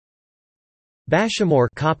Bashmur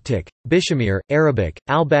Coptic, Bishamir, Arabic,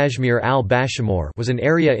 al-Bashmir al-Bashmur was an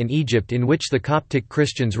area in Egypt in which the Coptic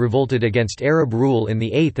Christians revolted against Arab rule in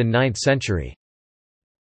the 8th and 9th century.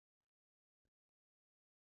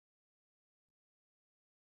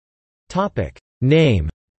 Name.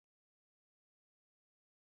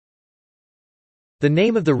 The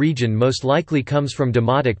name of the region most likely comes from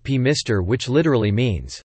Demotic p. Mister, which literally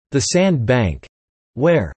means, the sand bank,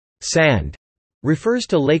 where sand refers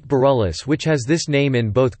to Lake Beryllus, which has this name in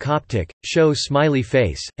both Coptic, show smiley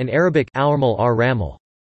face, and Arabic Awarmal ar-Ramal.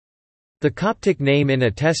 The Coptic name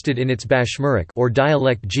attested in its Bashmuric or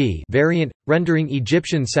dialect G variant, rendering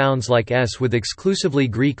Egyptian sounds like S with exclusively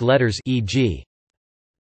Greek letters e.g.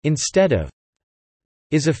 instead of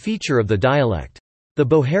is a feature of the dialect. The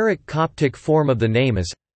Bohairic Coptic form of the name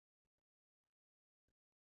is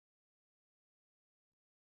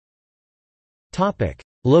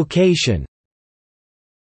Location.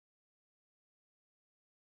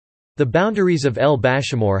 The boundaries of El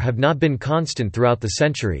Bashmur have not been constant throughout the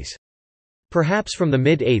centuries. Perhaps from the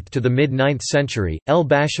mid-8th to the mid-9th century, El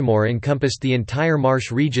Bashmur encompassed the entire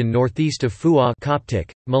marsh region northeast of Fu'a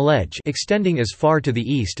Coptic, Malej, extending as far to the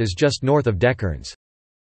east as just north of Dekerns.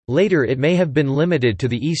 Later it may have been limited to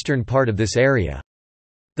the eastern part of this area.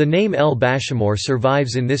 The name El Bashmur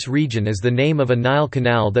survives in this region as the name of a Nile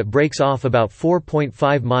canal that breaks off about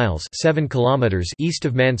 4.5 miles 7 kilometers east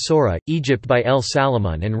of Mansoura, Egypt by El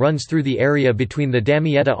Salamun and runs through the area between the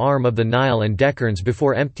Damietta arm of the Nile and Dekerns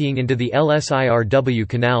before emptying into the Lsirw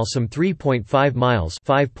Canal some 3.5 miles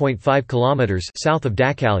 5.5 kilometers south of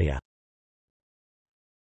Dakalia.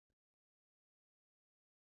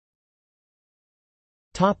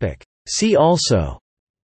 See also: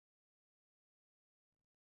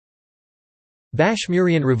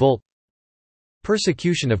 Bashmurian revolt,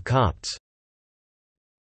 persecution of Copts.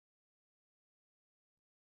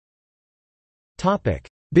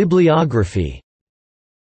 Bibliography.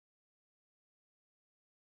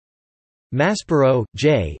 Maspero,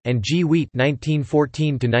 J., and G. Wheat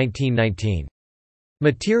 1914–1919.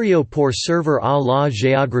 Matériaux pour servir à la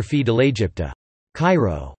géographie de l'Égypte.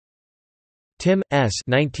 Cairo. Tim, S.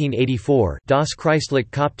 1984, Das Christliche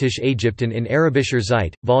Koptische Ägypten in Arabischer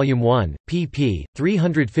Zeit, Volume 1, pp.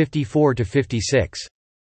 354–56.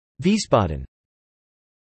 Wiesbaden.